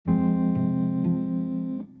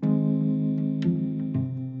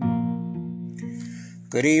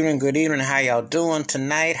Good evening. How y'all doing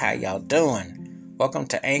tonight? How y'all doing? Welcome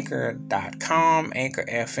to Anchor.com,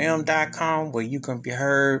 AnchorFM.com, where you can be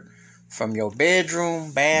heard from your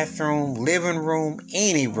bedroom, bathroom, living room,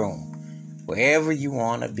 any room, wherever you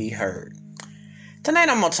want to be heard. Tonight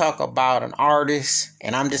I'm going to talk about an artist,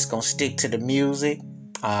 and I'm just going to stick to the music,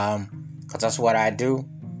 because that's what I do.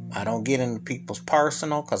 I don't get into people's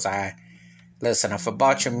personal, because if I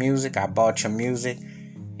bought your music, I bought your music,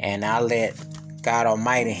 and I let God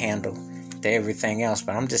Almighty handle everything else.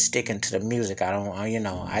 But I'm just sticking to the music.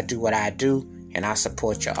 I do what I do, and I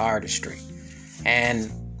support your artistry.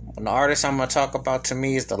 And the artist I'm going to talk about, to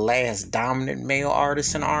me, is the last dominant male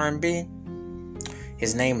artist in R&B.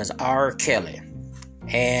 His name is R. Kelly.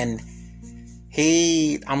 And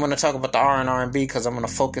I'm going to talk about the R&B because I'm going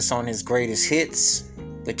to focus on his greatest hits,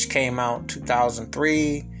 which came out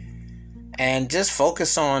 2003, and just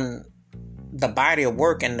focus on the body of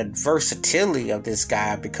work and the versatility of this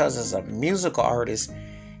guy, because as a musical artist,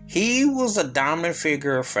 he was a dominant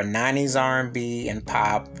figure for 90s R&B and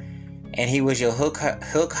pop, and he was your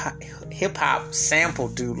hip hop sample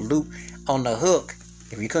dude, loop on the hook.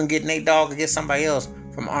 If you couldn't get Nate Dogg or get somebody else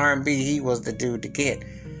from R&B, he was the dude to get.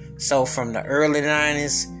 So from the early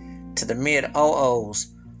 90s to the mid 00s,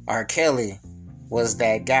 R. Kelly was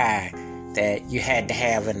that guy that you had to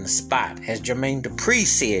have in the spot. As Jermaine Dupri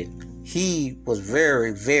said, he was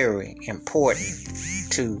very, very important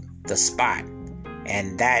to the spot.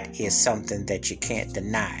 And that is something that you can't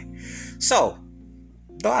deny. So,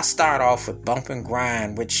 though I start off with Bump and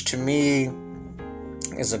Grind, which to me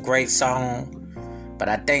is a great song, but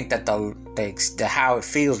I think that the How It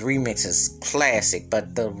Feels remix is classic.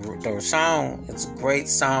 But the song, it's a great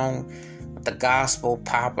song with the gospel,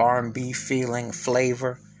 pop, R&B feeling,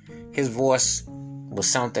 flavor. His voice was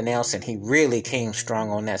something else, and he really came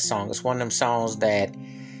strong on that song. It's one of them songs that,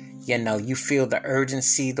 you feel the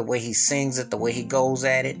urgency, the way he sings it, the way he goes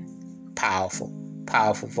at it. Powerful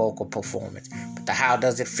vocal performance. But the How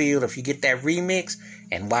Does It Feel, if you get that remix,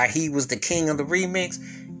 and why he was the king of the remix,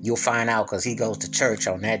 you'll find out, because he goes to church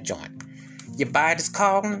on that joint. Your Body's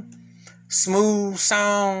Calling, smooth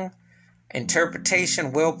song,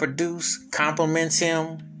 interpretation, well produced, compliments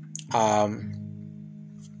him.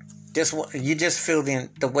 You just feel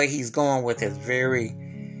the way he's going with it, very,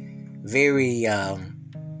 very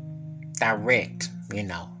direct,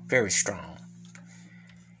 very strong.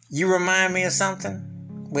 You Remind Me of Something,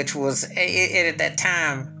 which was at that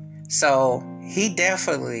time. So he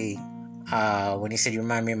definitely, when he said, "You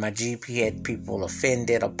remind me of my Jeep," he had people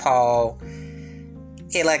offended, appalled.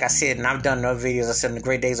 Like I said, and I've done other videos, I said in the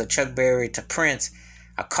great days of Chuck Berry to Prince,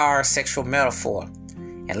 a car sexual metaphor.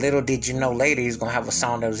 And little did you know, later he's going to have a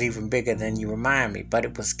song that was even bigger than You Remind Me. But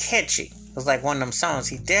it was catchy. It was like one of them songs.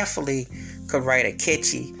 He definitely could write a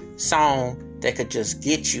catchy song that could just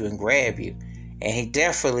get you and grab you. And he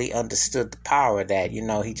definitely understood the power of that.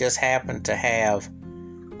 He just happened to have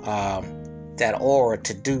that aura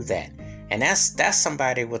to do that. And that's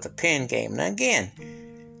somebody with a pen game. Now again,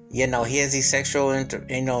 he has these sexual,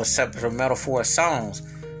 sexual metaphor songs.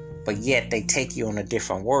 But yet they take you on a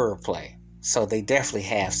different wordplay. So they definitely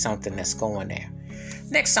have something that's going there.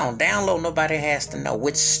 Next song, Down Low, Nobody Has to Know,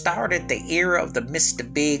 which started the era of the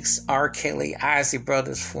Mr. Biggs, R. Kelly, Isley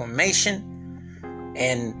Brothers formation.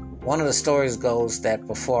 And one of the stories goes that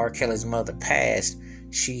before R. Kelly's mother passed,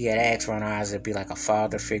 she had asked Ron Isley to be like a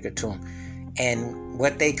father figure to him. And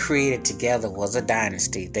what they created together was a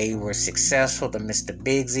dynasty. They were successful. The Mr.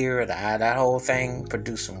 Biggs era, that whole thing,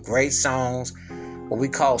 produced some great songs, what we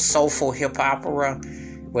call soulful hip opera,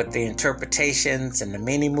 with the interpretations and the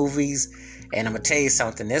mini movies. And I'm going to tell you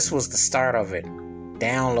something, this was the start of it.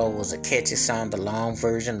 Down Low was a catchy song, the long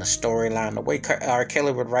version, the storyline, the way R.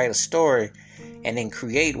 Kelly would write a story and then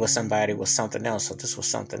create with somebody was something else. So this was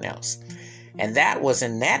something else. And that was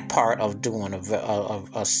in that part of doing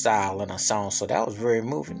a style and a song. So that was very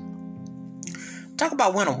moving. Talk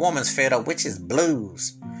about When a Woman's Fed Up, which is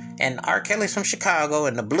blues. And R. Kelly's from Chicago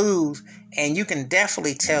and the blues. And you can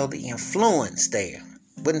definitely tell the influence there.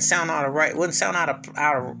 Wouldn't sound out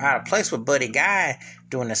of place with Buddy Guy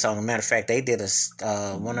doing this song. As a matter of fact, they did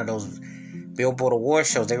one of those Billboard Award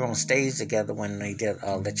shows. They were on stage together when they did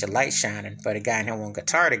Let Your Light Shine, and Buddy Guy and him on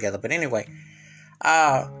guitar together. But anyway,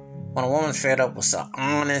 When a Woman's Fed Up was an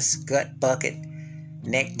honest, gut bucket,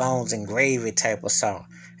 neck bones and gravy type of song.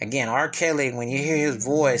 Again, R. Kelly, when you hear his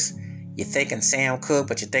voice, you're thinking Sam Cooke,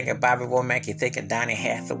 but you're thinking Bobby Womack, you're thinking Donny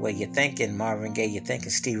Hathaway, you're thinking Marvin Gaye, you're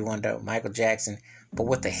thinking Stevie Wonder, Michael Jackson, but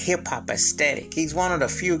with the hip-hop aesthetic. He's one of the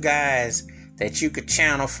few guys that you could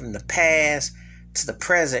channel from the past to the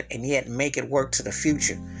present and yet make it work to the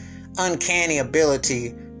future. Uncanny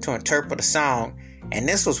ability to interpret a song And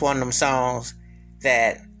this was one of them songs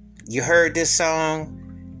that you heard this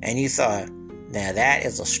song and you thought, now that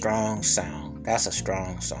is a strong song. That's a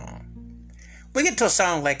strong song. We get to a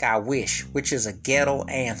song like I Wish, which is a ghetto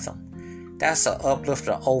anthem. That's an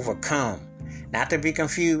uplifter, Overcome. Not to be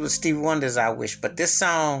confused with Stevie Wonder's I Wish, but this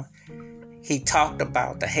song, he talked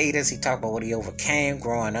about the haters. He talked about what he overcame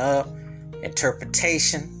growing up,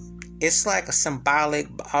 interpretation. It's like a symbolic,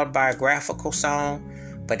 autobiographical song,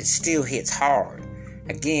 but it still hits hard.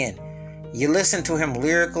 Again, you listen to him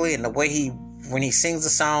lyrically and the way when he sings the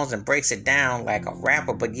songs and breaks it down like a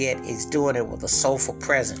rapper, but yet he's doing it with a soulful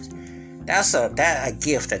presence. That's a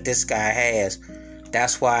gift that this guy has.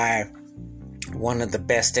 That's why one of the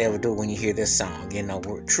best to ever do when you hear this song.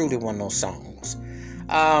 Truly one of those songs.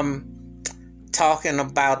 Talking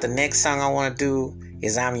about the next song I want to do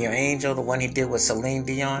is I'm Your Angel, the one he did with Celine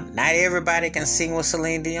Dion. Not everybody can sing with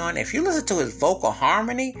Celine Dion. If you listen to his vocal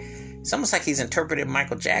harmony, it's almost like he's interpreted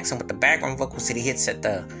Michael Jackson with the background vocals that he hits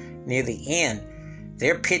near the end.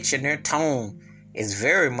 Their pitch and their tone is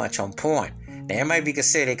very much on point. Now, it might be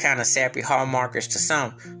considered kind of sappy hallmarkers to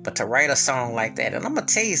some, but to write a song like that, and I'm going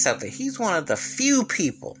to tell you something, he's one of the few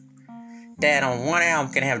people that on one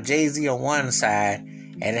album can have Jay-Z on one side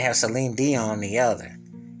and have Celine Dion on the other.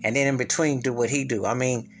 And then in between do what he do. I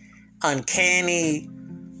mean, uncanny,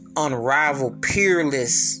 unrivaled,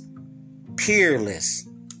 peerless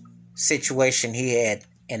situation he had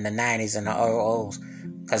in the 90s and the 00s,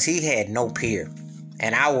 because he had no peer.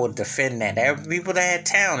 And I will defend that. There were people that had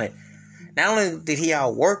talent. Not only did he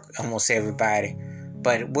outwork almost everybody,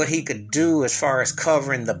 but what he could do as far as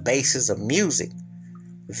covering the bases of music,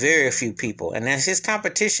 very few people. And that's his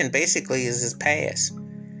competition basically is his past.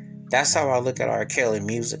 That's how I look at R. Kelly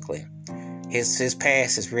musically. His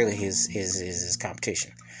past is really his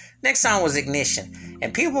competition. Next song was Ignition.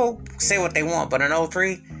 And people say what they want, but in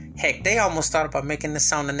 03, heck, they almost thought about making this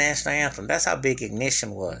song the national anthem. That's how big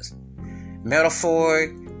Ignition was.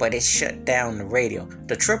 Metaphoric, but it shut down the radio.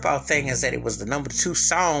 The trip out thing is that it was the number 2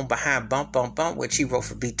 song behind Bump Bump Bump, which he wrote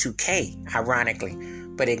for B2K, ironically.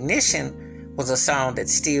 But Ignition was a song that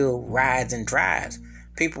still rides and drives.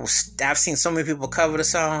 I've seen so many people cover the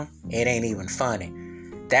song, it ain't even funny.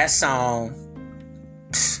 That song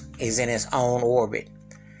is in its own orbit.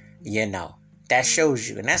 That shows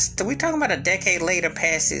you. And we talking about a decade later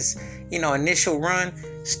past his, initial run,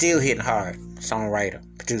 still hitting hard. Songwriter,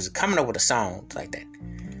 producer, coming up with a song like that.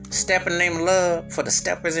 Step in the Name of Love for the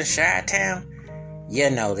Steppers in Chi-Town.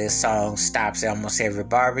 This song stops at almost every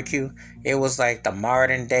barbecue. It was like the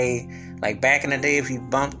modern day, like back in the day, if you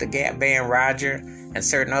bumped the Gap Band Roger and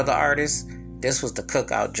certain other artists, this was the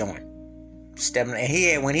cookout joint.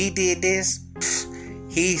 And when he did this,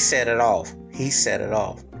 he set it off. He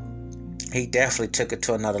definitely took it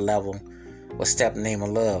to another level with Step in the Name of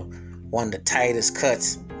Love. One of the tightest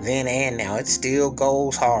cuts then and now. It still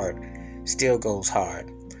goes hard.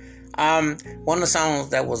 One of the songs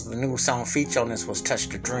that was the new song feature on this was Touch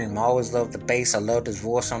the Dream. I always loved the bass. I loved his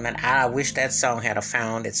voice on that. I wish that song had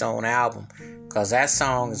found its own album, because that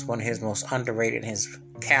song is one of his most underrated in his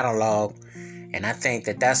catalog. And I think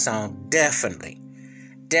that song definitely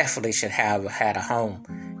should have had a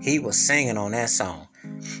home. He was singing on that song,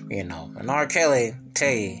 And R. Kelly,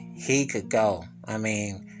 tell you, he could go. I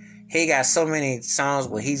mean, he got so many songs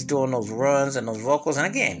where he's doing those runs and those vocals. And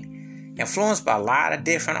again, influenced by a lot of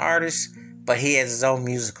different artists, but he has his own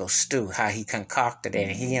musical stew, how he concocted it.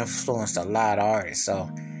 And he influenced a lot of artists. So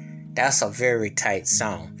that's a very tight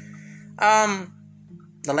song.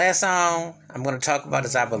 The last song I'm going to talk about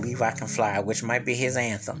is I Believe I Can Fly, which might be his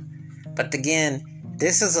anthem. But again,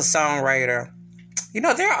 this is a songwriter.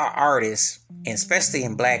 There are artists, and especially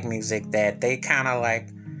in black music, that they kind of like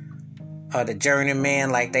the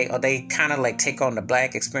journeyman, like they kind of like take on the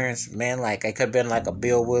black experience, man. Like it could have been like a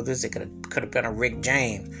Bill Withers, it could have been a Rick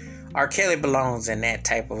James. R. Kelly belongs in that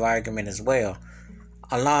type of argument as well,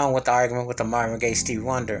 along with the argument with the Marvin Gaye, Stevie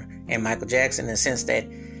Wonder, and Michael Jackson, in the sense that,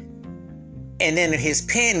 and then his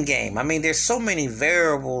pen game. I mean, there's so many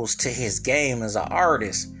variables to his game as an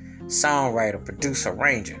artist, songwriter, producer,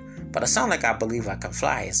 arranger. But a song like I Believe I Can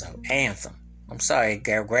Fly is an anthem. I'm sorry,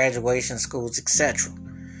 graduation schools, etc.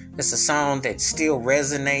 It's a song that still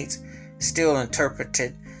resonates, still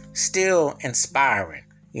interpreted, still inspiring,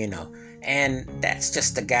 And that's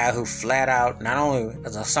just the guy who flat out, not only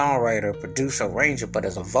as a songwriter, producer, arranger, but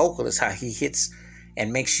as a vocalist, how he hits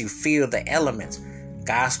and makes you feel the elements.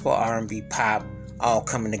 Gospel, R&B, pop, all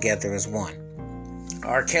coming together as one.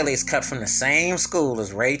 R. Kelly is cut from the same school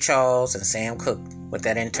as Ray Charles and Sam Cooke with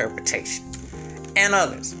that interpretation. And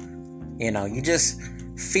others. You just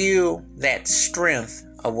feel that strength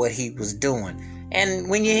of what he was doing. And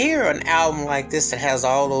when you hear an album like this that has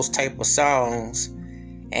all those type of songs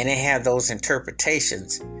and they have those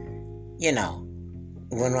interpretations, you know,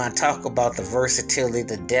 when I talk about the versatility,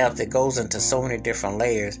 the depth, it goes into so many different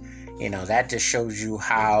layers. You know, that just shows you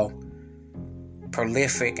how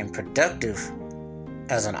prolific and productive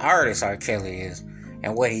as an artist R. Kelly is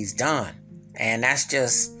and what he's done. And that's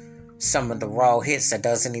just some of the raw hits that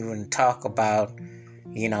doesn't even talk about,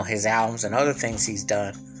 you know, his albums and other things he's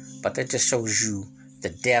done. But that just shows you the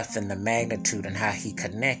depth and the magnitude and how he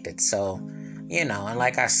connected. So, you know, and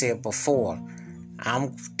like I said before,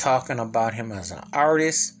 I'm talking about him as an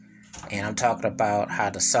artist, and I'm talking about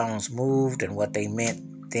how the songs moved and what they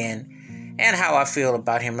meant then, and how I feel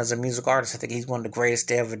about him as a music artist. I think he's one of the greatest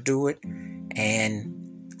to ever do it,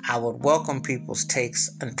 and I would welcome people's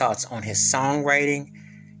takes and thoughts on his songwriting,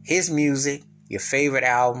 his music, your favorite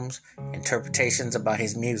albums, interpretations about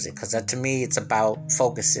his music, because to me it's about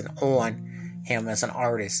focusing on him as an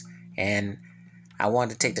artist. And I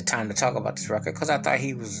wanted to take the time to talk about this record because I thought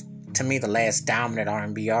he was, to me, the last dominant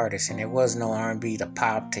R&B artist, and there was no R&B to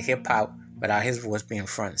pop to hip-hop without his voice being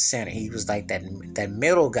front and center. He was like that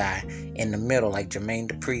middle guy in the middle, like Jermaine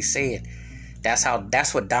Dupri said.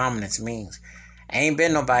 That's what dominance means. Ain't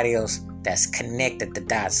been nobody else that's connected the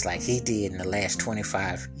dots like he did in the last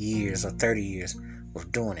 25 years or 30 years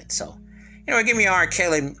of doing it. So, anyway, give me R.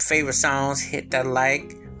 Kelly favorite songs. Hit that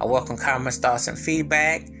like. I welcome comments, thoughts, and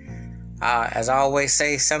feedback. As I always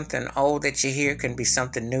say, something old that you hear can be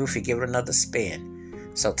something new if you give it another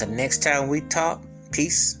spin. So till next time we talk,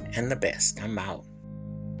 peace and the best. I'm out.